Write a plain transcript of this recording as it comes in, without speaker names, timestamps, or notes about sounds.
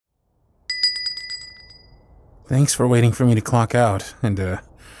Thanks for waiting for me to clock out, and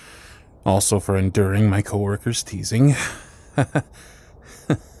also for enduring my coworkers' teasing.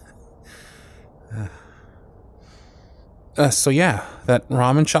 So yeah, that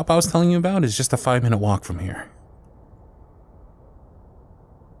ramen shop I was telling you about is just a 5-minute walk from here.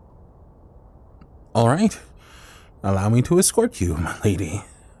 Alright, allow me to escort you, my lady.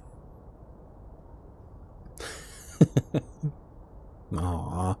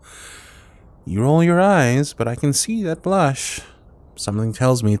 Aww. You roll your eyes, but I can see that blush. Something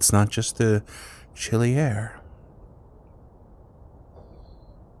tells me it's not just the chilly air.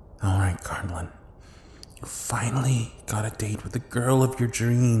 Alright, Cardlin. You finally got a date with the girl of your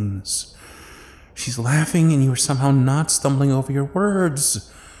dreams. She's laughing and you are somehow not stumbling over your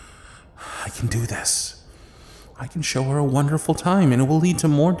words. I can do this. I can show her a wonderful time, and it will lead to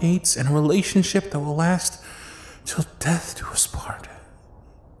more dates and a relationship that will last till death do us part.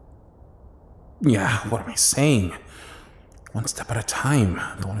 Yeah, what am I saying? One step at a time.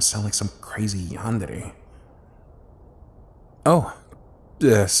 I don't want to sound like some crazy yandere. Oh,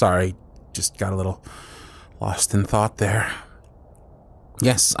 sorry. Just got a little lost in thought there.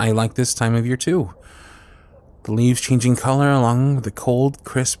 Yes, I like this time of year too. The leaves changing color along with the cold,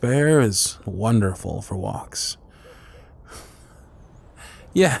 crisp air is wonderful for walks.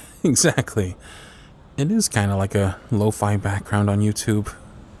 Yeah, exactly. It is kind of like a lo-fi background on YouTube.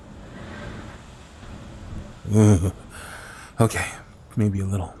 Ugh. Okay, maybe a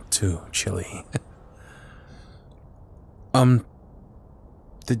little too chilly.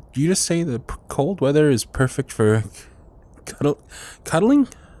 Did you just say the cold weather is perfect for cuddling?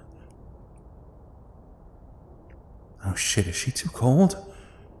 Oh shit, is she too cold?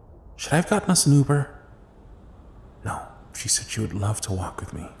 Should I have gotten us an Uber? No, she said she would love to walk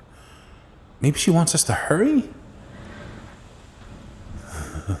with me. Maybe she wants us to hurry?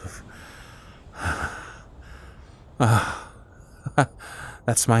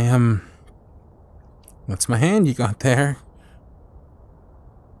 That's my hand you got there.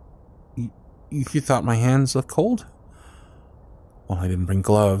 You thought my hands looked cold? Well, I didn't bring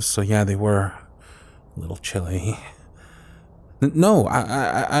gloves, so yeah, they were a little chilly. No,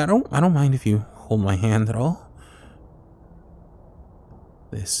 I don't mind if you hold my hand at all.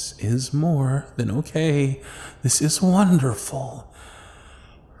 This is more than okay. This is wonderful.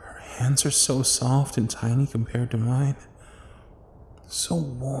 Her hands are so soft and tiny compared to mine. So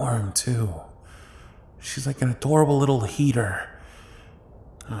warm, too. She's like an adorable little heater.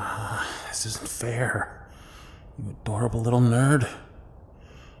 This isn't fair. You adorable little nerd.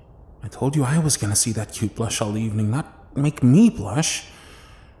 I told you I was gonna see that cute blush all evening, not make me blush.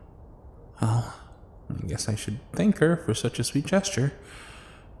 Well, I guess I should thank her for such a sweet gesture.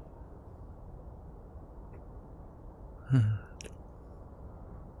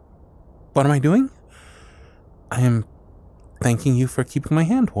 What am I doing? I am thanking you for keeping my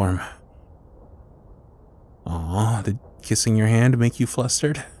hand warm. Aw, did kissing your hand make you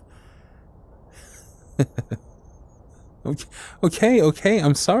flustered? Okay,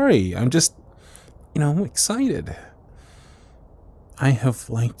 I'm sorry. I'm just, excited. I have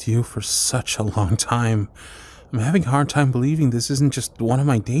liked you for such a long time. I'm having a hard time believing this isn't just one of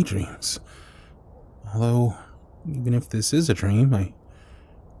my daydreams. Although, even if this is a dream, I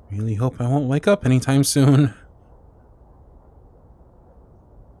really hope I won't wake up anytime soon.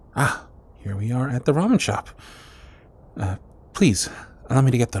 Ah, here we are at the ramen shop. Please, allow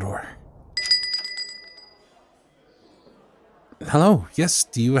me to get the door. Hello, yes,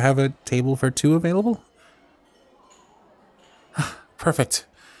 do you have a table for two available? Perfect.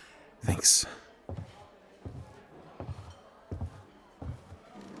 Thanks.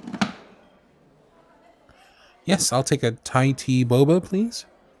 Yes, I'll take a Thai tea boba, please.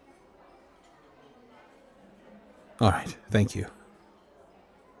 Alright, thank you.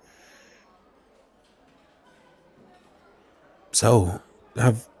 So,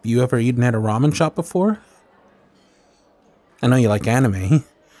 have you ever eaten at a ramen shop before? I know you like anime.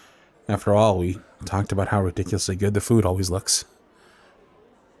 After all, we talked about how ridiculously good the food always looks.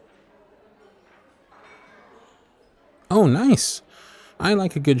 Oh, nice. I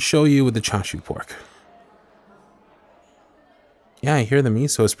like a good shoyu with the chashu pork. Yeah, I hear the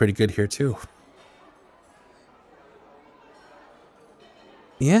miso is pretty good here, too.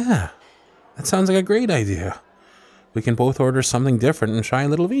 Yeah, that sounds like a great idea. We can both order something different and try a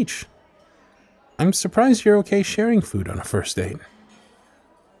little of each. I'm surprised you're okay sharing food on a first date.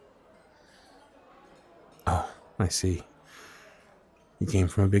 Oh, I see. You came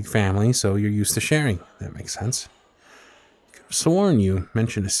from a big family, so you're used to sharing. That makes sense. Could have sworn you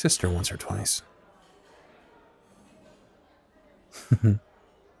mentioned a sister once or twice.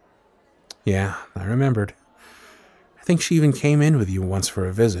 Yeah, I remembered. I think she even came in with you once for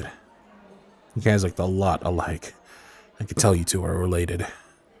a visit. You guys looked a lot alike. I could tell you two are related.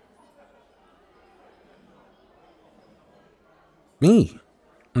 Me?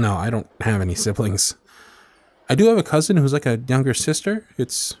 No, I don't have any siblings. I do have a cousin who's like a younger sister.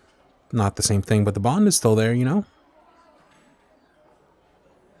 It's not the same thing, but the bond is still there, you know?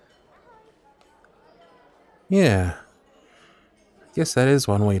 Yeah. I guess that is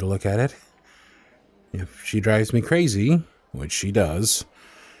one way to look at it. If she drives me crazy, which she does,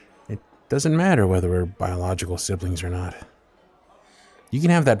 it doesn't matter whether we're biological siblings or not. You can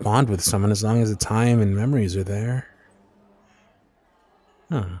have that bond with someone as long as the time and memories are there.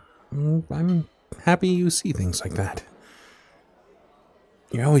 Huh. I'm happy you see things like that.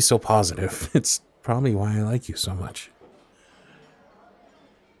 You're always so positive. It's probably why I like you so much.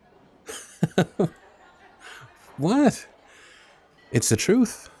 What? It's the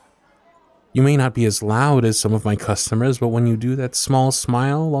truth. You may not be as loud as some of my customers, but when you do that small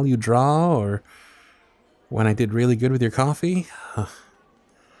smile while you draw, or when I did really good with your coffee,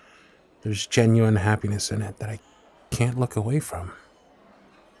 there's genuine happiness in it that I can't look away from.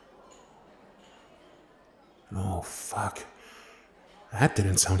 Oh, fuck. That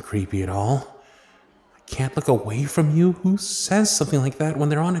didn't sound creepy at all. I can't look away from you? Who says something like that when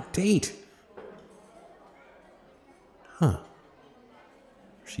they're on a date? Huh.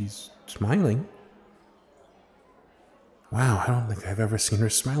 She's smiling. Wow, I don't think I've ever seen her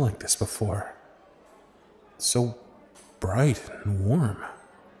smile like this before. It's so bright and warm.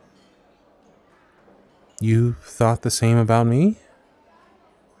 You thought the same about me?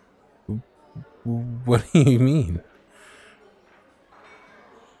 What do you mean?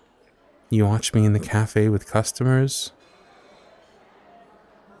 You watch me in the cafe with customers,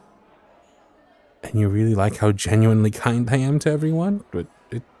 and you really like how genuinely kind I am to everyone, but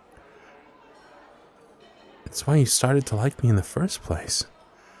it's why you started to like me in the first place.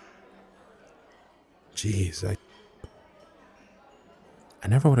 Jeez, I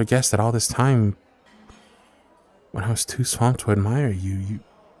never would have guessed that all this time, when I was too swamped to admire you,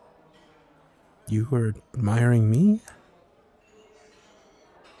 you were admiring me?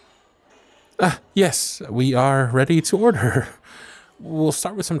 Yes, we are ready to order. We'll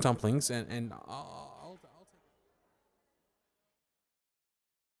start with some dumplings, and I'll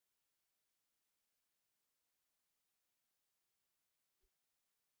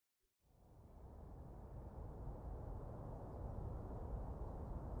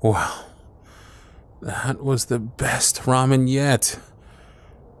Wow. That was the best ramen yet.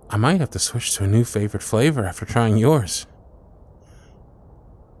 I might have to switch to a new favorite flavor after trying yours.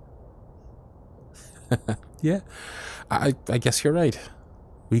 Yeah, I guess you're right.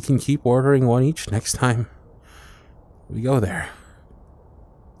 We can keep ordering one each next time we go there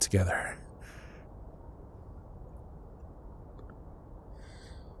together.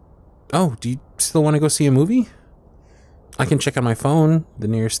 Oh, do you still want to go see a movie? I can check on my phone the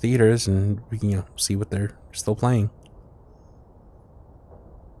nearest theaters and we can, see what they're still playing.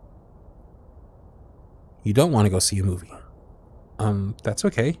 You don't want to go see a movie. That's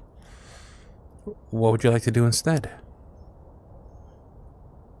okay. What would you like to do instead?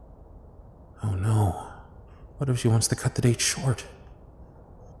 Oh no. What if she wants to cut the date short?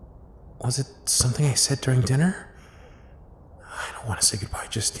 Was it something I said during dinner? I don't want to say goodbye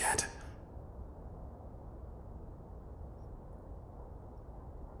just yet.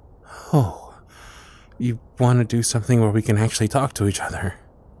 Oh, you want to do something where we can actually talk to each other?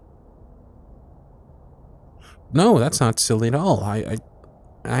 No, that's not silly at all. I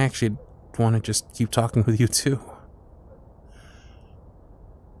actually want to just keep talking with you too.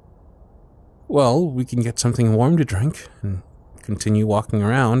 Well, we can get something warm to drink and continue walking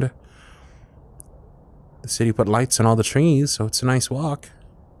around. The city put lights on all the trees, so it's a nice walk.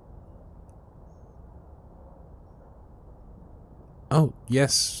 Oh,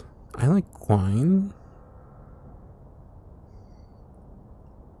 yes, I like wine.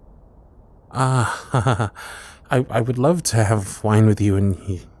 Ah, I would love to have wine with you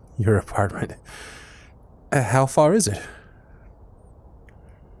in your apartment. How far is it?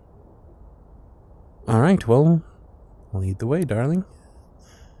 Alright, well, lead the way, darling.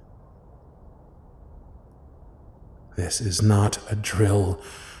 This is not a drill.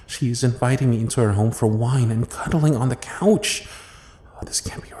 She's inviting me into her home for wine and cuddling on the couch. Oh, this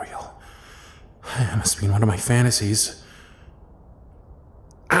can't be real. It must be in one of my fantasies.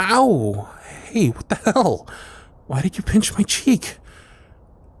 Ow! Hey, what the hell? Why did you pinch my cheek?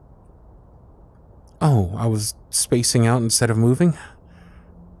 Oh, I was spacing out instead of moving?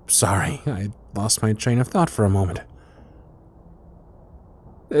 Sorry, I lost my train of thought for a moment.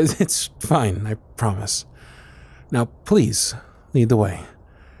 It's fine, I promise. Now, please, lead the way.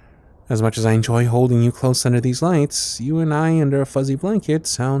 As much as I enjoy holding you close under these lights, you and I under a fuzzy blanket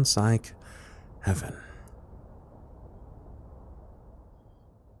sounds like heaven.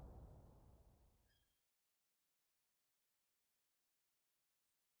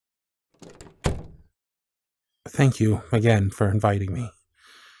 Thank you again for inviting me.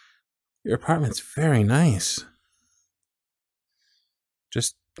 Your apartment's very nice.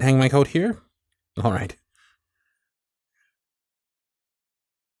 Just hang my coat here? All right.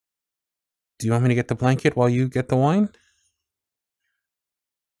 Do you want me to get the blanket while you get the wine?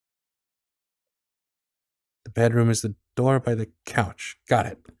 The bedroom is the door by the couch. Got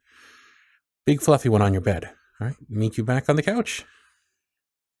it. Big fluffy one on your bed. All right, meet you back on the couch.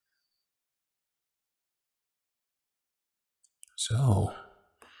 So,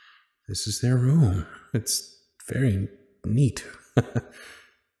 this is their room. It's very neat.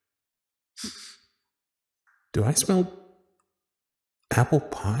 Do I smell apple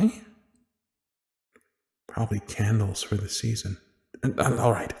pie? Probably candles for the season.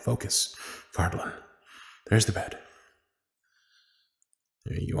 All right, focus, Cardlin. There's the bed.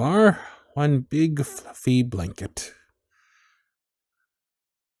 There you are. One big fluffy blanket.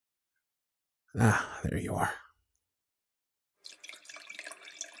 Ah, there you are.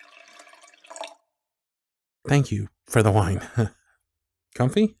 Thank you for the wine.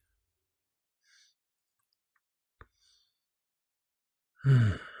 Comfy?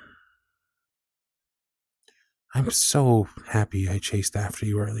 I'm so happy I chased after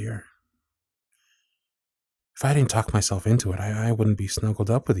you earlier. If I didn't talk myself into it, I wouldn't be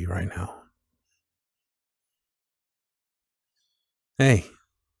snuggled up with you right now. Hey,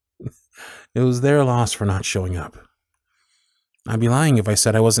 it was their loss for not showing up. I'd be lying if I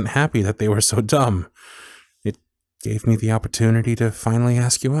said I wasn't happy that they were so dumb. It gave me the opportunity to finally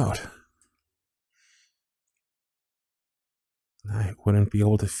ask you out. I wouldn't be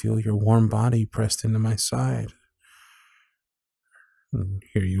able to feel your warm body pressed into my side. And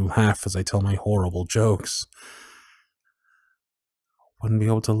hear you laugh as I tell my horrible jokes. Wouldn't be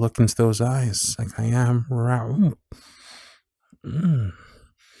able to look into those eyes like I am right.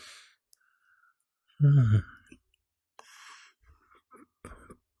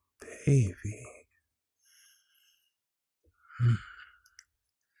 Baby.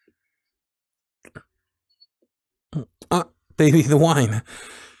 Baby, the wine.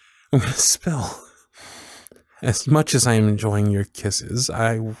 I'm gonna spill. As much as I'm enjoying your kisses,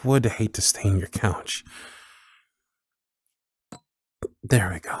 I would hate to stain your couch. There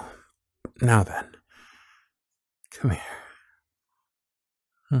we go. Now then. Come here.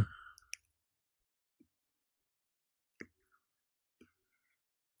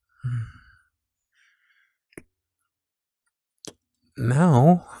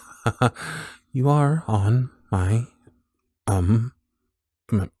 Now, you are on my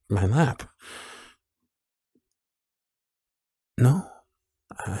lap. No,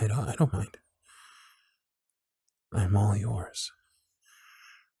 I don't mind. I'm all yours.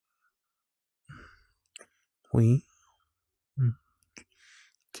 We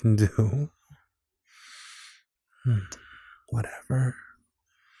can do whatever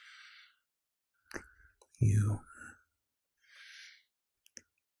you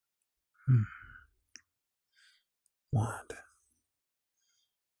want.